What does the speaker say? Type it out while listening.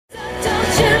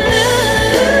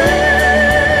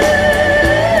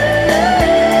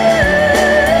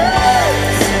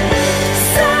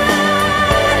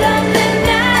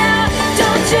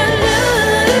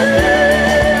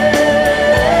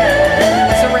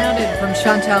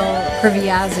Chantal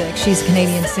Kreviazuk. She's a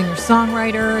Canadian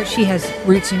singer-songwriter. She has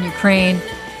roots in Ukraine,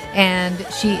 and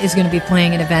she is going to be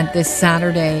playing an event this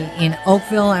Saturday in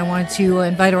Oakville. I wanted to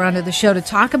invite her onto the show to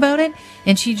talk about it,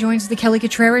 and she joins the Kelly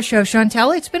Contreras Show. Chantal,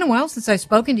 it's been a while since I've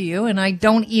spoken to you, and I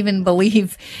don't even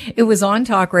believe it was on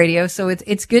talk radio, so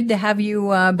it's good to have you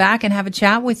back and have a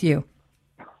chat with you.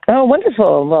 Oh,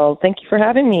 wonderful. Well, thank you for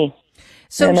having me.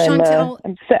 So, and Chantal...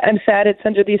 I'm sad it's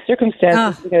under these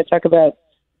circumstances. We're going to talk about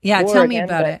Yeah, tell me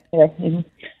about it.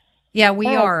 Yeah, we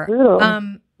are.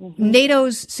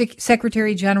 NATO's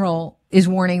Secretary General is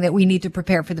warning that we need to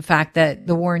prepare for the fact that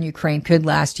the war in Ukraine could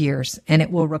last years and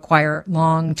it will require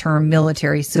long-term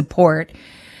military support.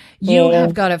 You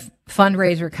have got a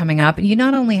fundraiser coming up, and you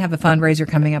not only have a fundraiser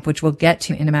coming up, which we'll get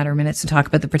to in a matter of minutes to talk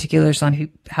about the particulars on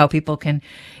how people can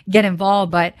get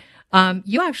involved, but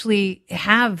you actually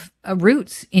have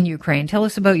roots in Ukraine. Tell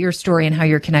us about your story and how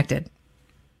you're connected.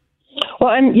 Well,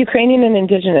 I'm Ukrainian and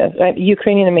Indigenous. I'm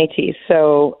Ukrainian and Métis.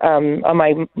 So on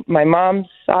my mom's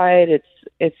side,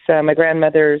 it's my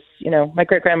grandmother's. My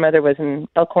great grandmother was an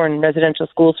Elkhorn residential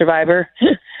school survivor,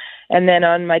 and then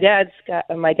on my dad's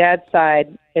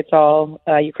side, it's all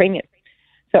Ukrainian.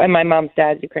 So, and my mom's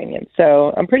dad's Ukrainian.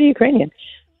 So I'm pretty Ukrainian,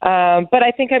 but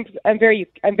I think I'm very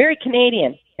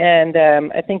Canadian, and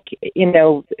I think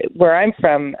where I'm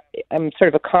from, I'm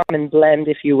sort of a common blend,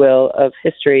 if you will, of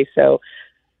history. So.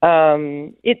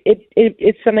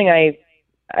 It's something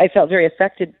I felt very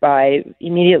affected by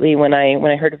immediately when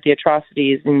I heard of the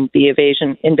atrocities and the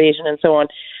invasion and so on.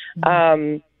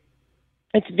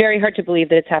 It's very hard to believe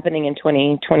that it's happening in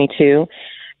 2022,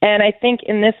 and I think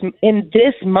in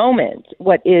this moment,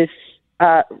 what is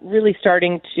really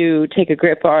starting to take a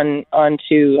grip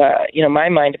onto my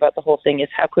mind about the whole thing is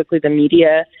how quickly the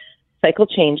media cycle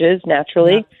changes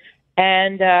naturally,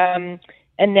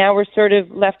 and now we're sort of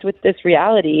left with this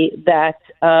reality that,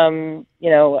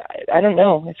 I don't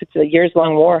know if it's a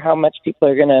years-long war, how much people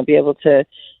are going to be able to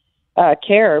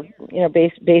care,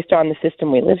 based on the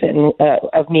system we live in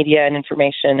of media and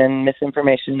information and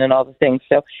misinformation and all the things.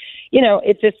 So,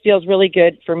 it just feels really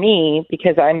good for me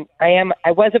because I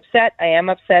was upset, I am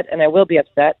upset, and I will be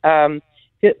upset.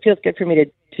 It feels good for me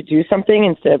to do something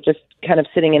instead of just kind of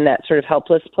sitting in that sort of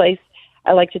helpless place.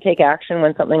 I like to take action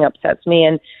when something upsets me,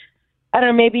 and I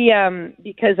don't know, maybe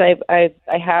because I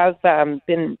have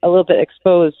been a little bit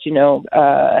exposed,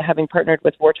 having partnered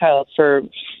with War Child for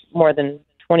more than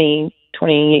 20,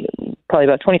 probably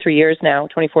about 23 years now,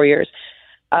 24 years.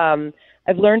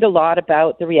 I've learned a lot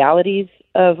about the realities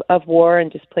of war and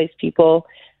displaced people,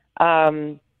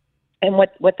 and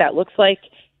what that looks like.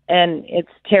 And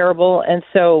it's terrible. And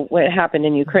so when it happened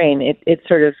in Ukraine, it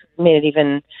sort of made it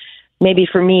even, maybe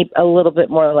for me, a little bit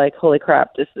more like, holy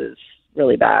crap, this is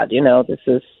really bad. This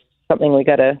is something I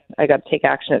gotta take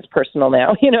action. It's personal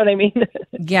now. You know what I mean?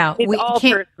 Yeah. It's all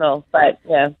personal, but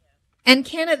yeah. And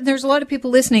there's a lot of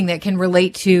people listening that can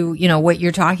relate to, what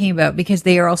you're talking about because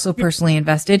they are also personally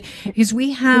invested because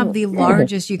we have the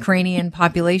largest Ukrainian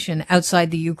population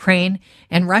outside the Ukraine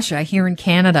and Russia here in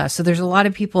Canada. So there's a lot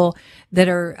of people that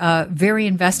are very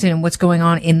invested in what's going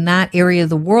on in that area of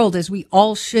the world, as we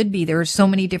all should be. There are so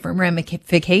many different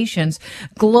ramifications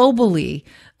globally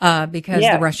because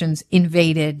the Russians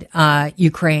invaded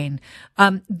Ukraine.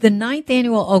 The 9th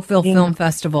annual Oakville Film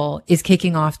Festival is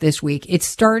kicking off this week. It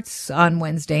starts on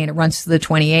Wednesday and it runs to the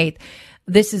 28th.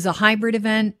 This is a hybrid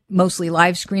event, mostly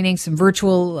live screening, some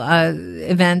virtual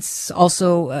events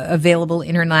also available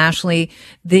internationally.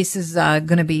 This is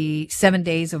going to be 7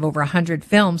 days of over 100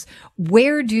 films.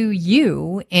 Where do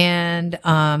you and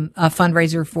a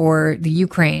fundraiser for the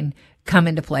Ukraine come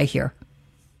into play here?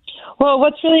 Well,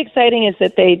 what's really exciting is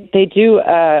that they do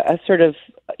a sort of,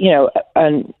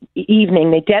 an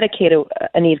evening. They dedicate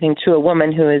an evening to a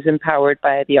woman who is empowered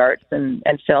by the arts and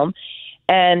film.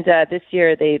 And this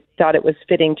year they thought it was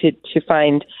fitting to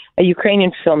find a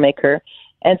Ukrainian filmmaker.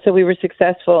 And so we were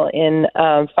successful in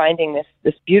finding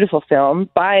this beautiful film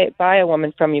by a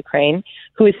woman from Ukraine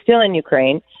who is still in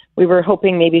Ukraine. We were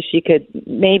hoping maybe she could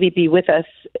be with us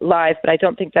live, but I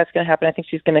don't think that's going to happen. I think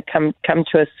she's going to come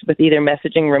to us with either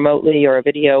messaging remotely or a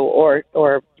video or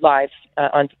live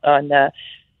on the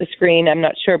screen. I'm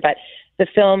not sure, but the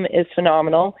film is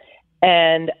phenomenal,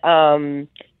 and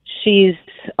she's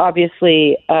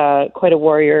obviously quite a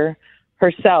warrior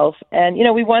herself. And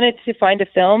we wanted to find a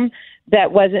film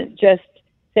that wasn't just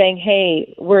saying,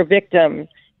 "Hey, we're a victim.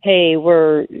 Hey,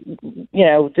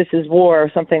 this is war,"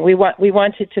 or something. We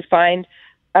wanted to find,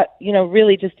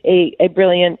 really just a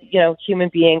brilliant, human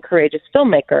being, courageous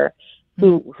filmmaker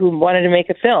who wanted to make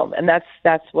a film, and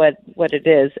that's what it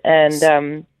is.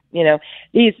 And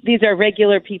these are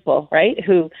regular people, right,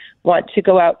 who want to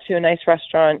go out to a nice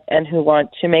restaurant and who want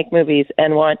to make movies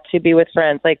and want to be with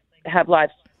friends, like have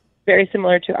lives very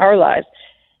similar to our lives.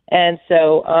 And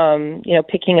so,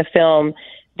 picking a film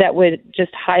that would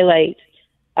just highlight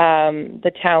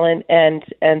the talent and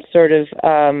sort of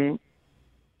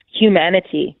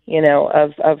humanity,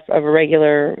 of a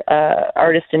regular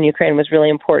artist in Ukraine was really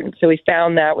important. So we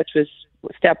found that, which was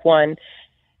step one.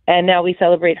 And now we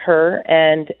celebrate her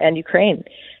and Ukraine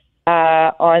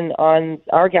on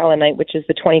our gala night, which is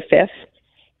the 25th.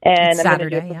 And I'm going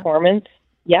to do a performance.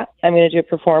 Yeah, I'm going to do a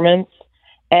performance.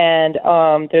 And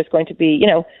there's going to be,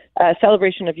 a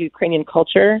celebration of Ukrainian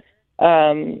culture.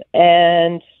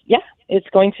 And yeah, it's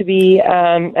going to be,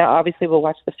 obviously we'll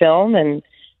watch the film and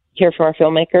hear from our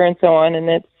filmmaker and so on. And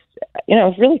it's,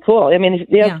 it's really cool. I mean,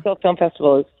 the Oakville Film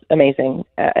Festival is amazing.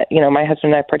 My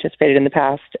husband and I participated in the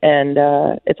past, and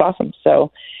it's awesome.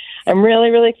 So I'm really,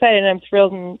 really excited, and I'm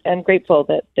thrilled and grateful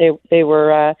that they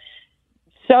were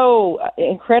so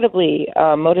incredibly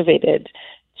motivated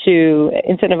to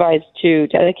incentivize to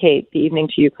dedicate the evening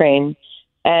to Ukraine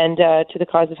and to the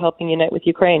cause of helping Unite with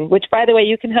Ukraine, which, by the way,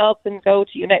 you can help and go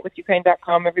to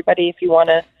unitewithukraine.com, everybody, if you want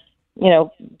to,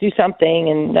 do something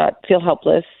and not feel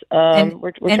helpless.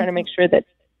 We're trying to make sure that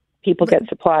people get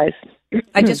supplies.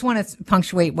 I just want to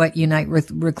punctuate what Unite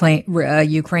with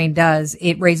Ukraine does.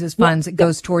 It raises funds. It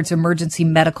goes towards emergency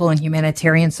medical and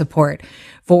humanitarian support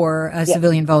for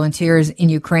civilian volunteers in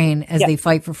Ukraine as they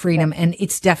fight for freedom. And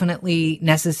it's definitely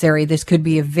necessary. This could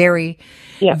be a very,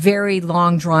 very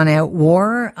long, drawn out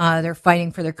war. They're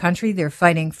fighting for their country. They're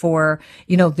fighting for,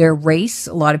 their race.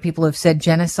 A lot of people have said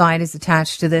genocide is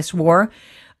attached to this war.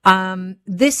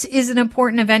 This is an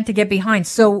important event to get behind.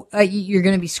 So, you're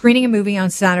going to be screening a movie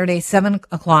on Saturday,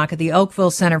 7:00 at the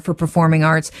Oakville Center for Performing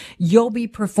Arts. You'll be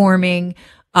performing.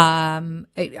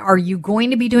 Are you going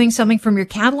to be doing something from your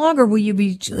catalog, or will you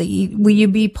be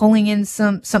pulling in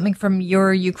something from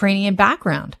your Ukrainian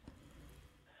background?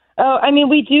 Oh, I mean,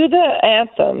 we do the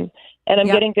anthem, and I'm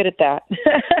getting good at that,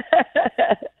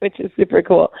 which is super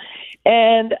cool.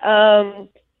 And,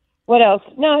 what else?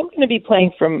 No, I'm going to be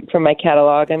playing from my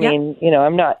catalog. I mean,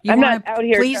 I'm not out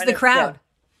here. Please the crowd.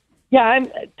 Yeah, I'm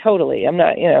totally. I'm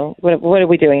not. What are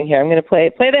we doing here? I'm going to play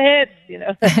the hits.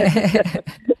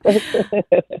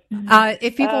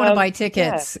 If people want to buy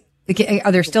tickets,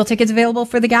 are there still tickets available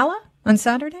for the gala on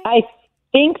Saturday? I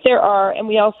think there are, and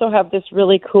we also have this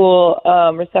really cool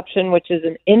reception, which is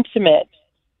an intimate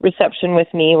reception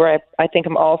with me, where I think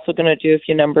I'm also going to do a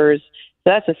few numbers. So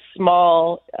that's a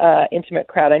small, intimate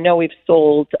crowd. I know we've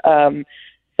sold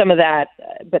some of that,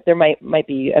 but there might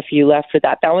be a few left for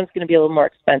that. That one's going to be a little more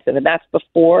expensive, and that's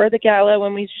before the gala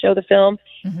when we show the film,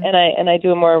 and I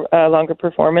do a more longer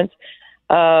performance.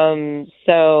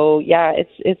 So yeah, it's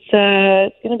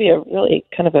going to be a really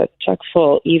kind of a chock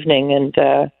full evening and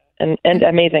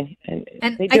amazing. And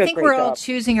I think we're all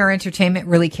choosing our entertainment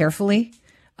really carefully.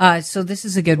 So this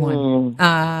is a good one.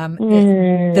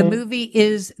 The movie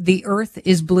is The Earth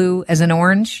is Blue as an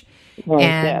Orange.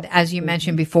 And as you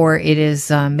mentioned before, it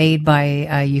is made by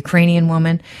a Ukrainian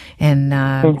woman. And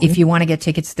if you want to get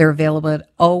tickets, they're available at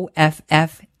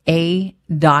OFFA.ca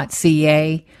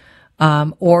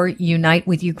or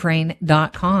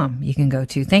unitewithukraine.com. You can go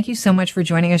to. Thank you so much for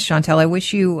joining us, Chantal. I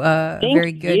wish you a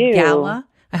very good gala.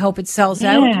 I hope it sells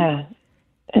out.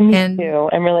 Me too.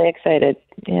 I'm really excited.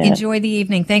 Yeah. Enjoy the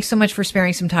evening. Thanks so much for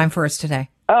sparing some time for us today.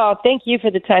 Oh, thank you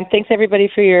for the time. Thanks everybody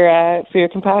for your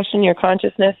compassion, your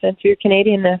consciousness, and for your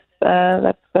Canadianness.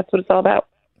 That's what it's all about.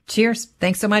 Cheers.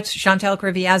 Thanks so much. Chantal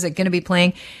Kreviazuk going to be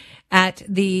playing at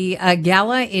the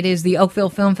gala. It is the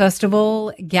Oakville Film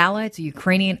Festival gala. It's a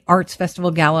Ukrainian Arts Festival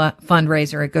gala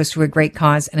fundraiser. It goes to a great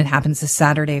cause, and it happens this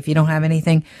Saturday. If you don't have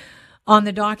anything on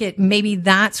the docket, maybe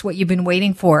that's what you've been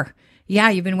waiting for. Yeah,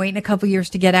 you've been waiting a couple years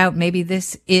to get out. Maybe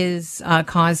this is a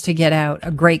cause to get out,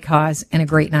 a great cause and a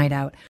great night out.